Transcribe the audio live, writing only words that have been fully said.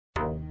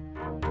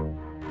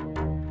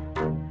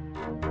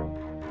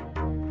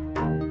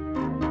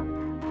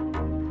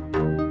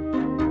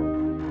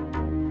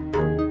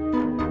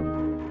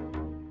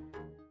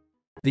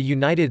The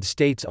United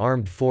States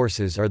Armed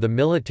Forces are the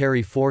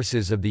military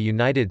forces of the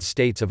United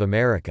States of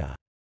America.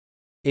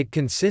 It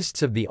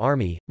consists of the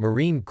Army,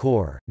 Marine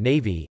Corps,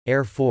 Navy,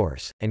 Air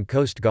Force, and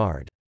Coast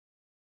Guard.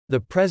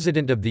 The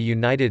President of the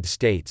United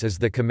States is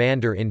the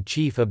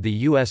Commander-in-Chief of the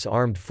U.S.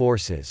 Armed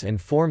Forces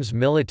and forms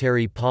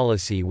military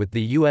policy with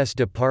the U.S.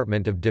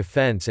 Department of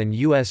Defense and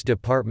U.S.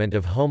 Department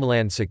of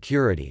Homeland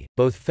Security,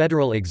 both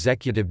federal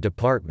executive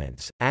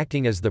departments,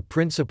 acting as the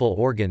principal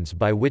organs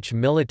by which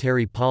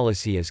military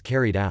policy is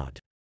carried out.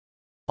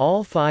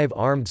 All 5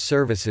 armed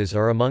services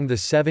are among the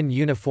 7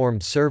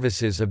 uniformed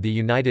services of the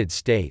United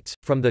States.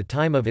 From the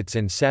time of its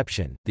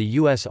inception, the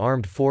U.S.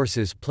 Armed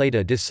Forces played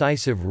a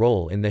decisive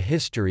role in the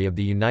history of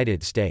the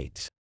United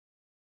States.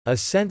 A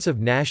sense of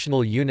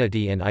national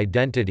unity and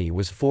identity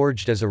was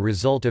forged as a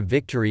result of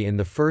victory in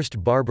the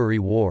First Barbary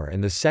War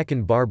and the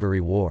Second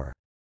Barbary War.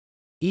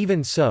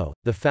 Even so,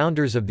 the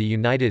founders of the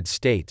United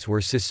States were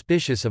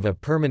suspicious of a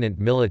permanent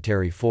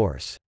military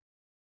force.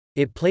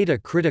 It played a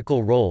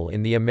critical role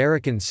in the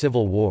American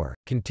Civil War,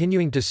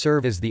 continuing to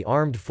serve as the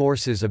armed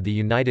forces of the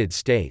United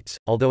States,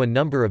 although a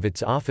number of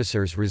its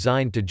officers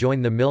resigned to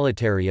join the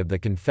military of the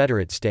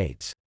Confederate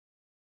States.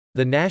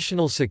 The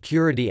National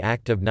Security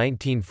Act of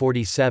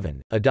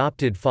 1947,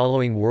 adopted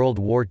following World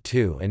War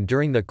II and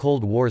during the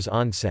Cold War's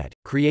onset,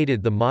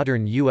 created the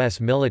modern U.S.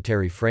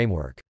 military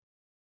framework.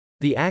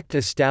 The act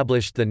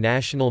established the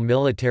National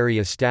Military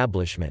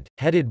Establishment,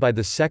 headed by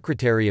the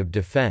Secretary of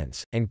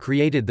Defense, and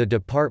created the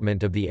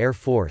Department of the Air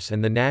Force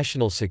and the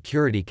National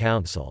Security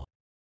Council.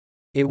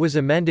 It was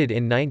amended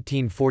in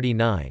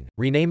 1949,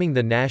 renaming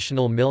the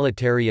National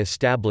Military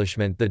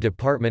Establishment the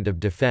Department of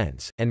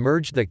Defense, and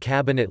merged the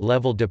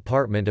cabinet-level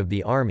Department of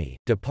the Army,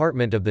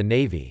 Department of the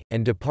Navy,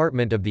 and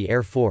Department of the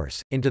Air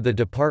Force, into the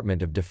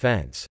Department of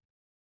Defense.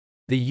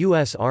 The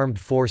U.S. Armed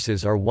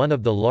Forces are one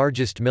of the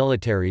largest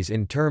militaries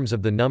in terms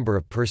of the number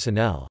of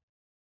personnel.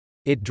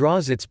 It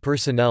draws its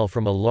personnel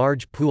from a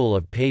large pool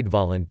of paid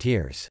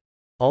volunteers.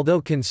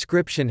 Although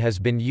conscription has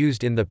been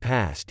used in the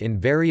past in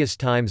various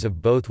times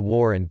of both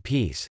war and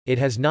peace, it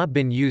has not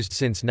been used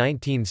since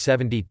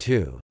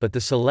 1972, but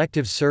the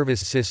Selective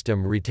Service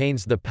System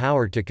retains the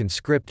power to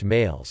conscript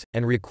males,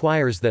 and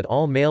requires that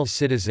all male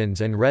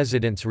citizens and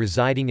residents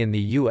residing in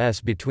the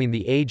U.S. between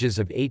the ages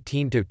of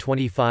 18 to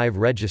 25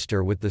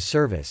 register with the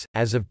service.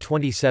 As of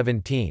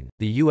 2017,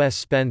 the U.S.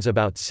 spends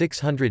about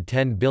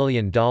 $610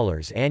 billion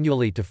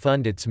annually to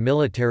fund its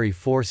military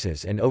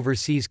forces and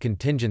overseas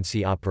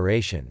contingency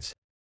operations.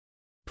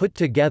 Put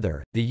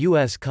together, the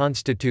U.S.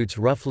 constitutes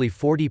roughly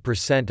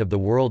 40% of the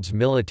world's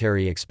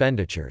military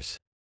expenditures.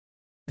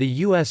 The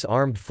U.S.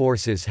 Armed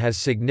Forces has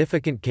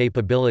significant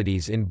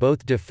capabilities in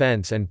both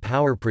defense and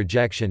power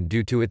projection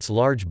due to its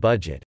large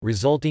budget,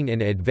 resulting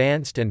in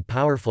advanced and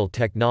powerful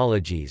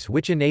technologies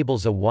which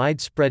enables a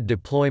widespread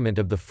deployment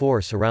of the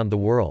force around the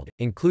world,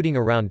 including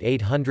around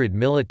 800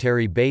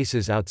 military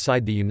bases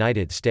outside the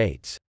United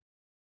States.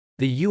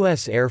 The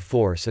U.S. Air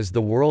Force is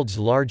the world's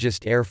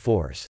largest air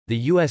force, the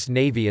U.S.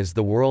 Navy is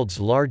the world's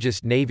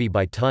largest navy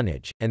by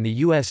tonnage, and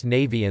the U.S.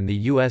 Navy and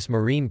the U.S.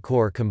 Marine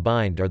Corps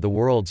combined are the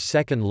world's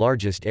second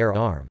largest air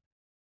arm.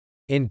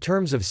 In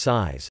terms of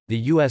size, the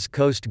U.S.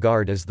 Coast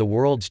Guard is the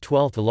world's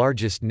 12th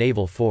largest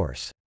naval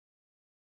force.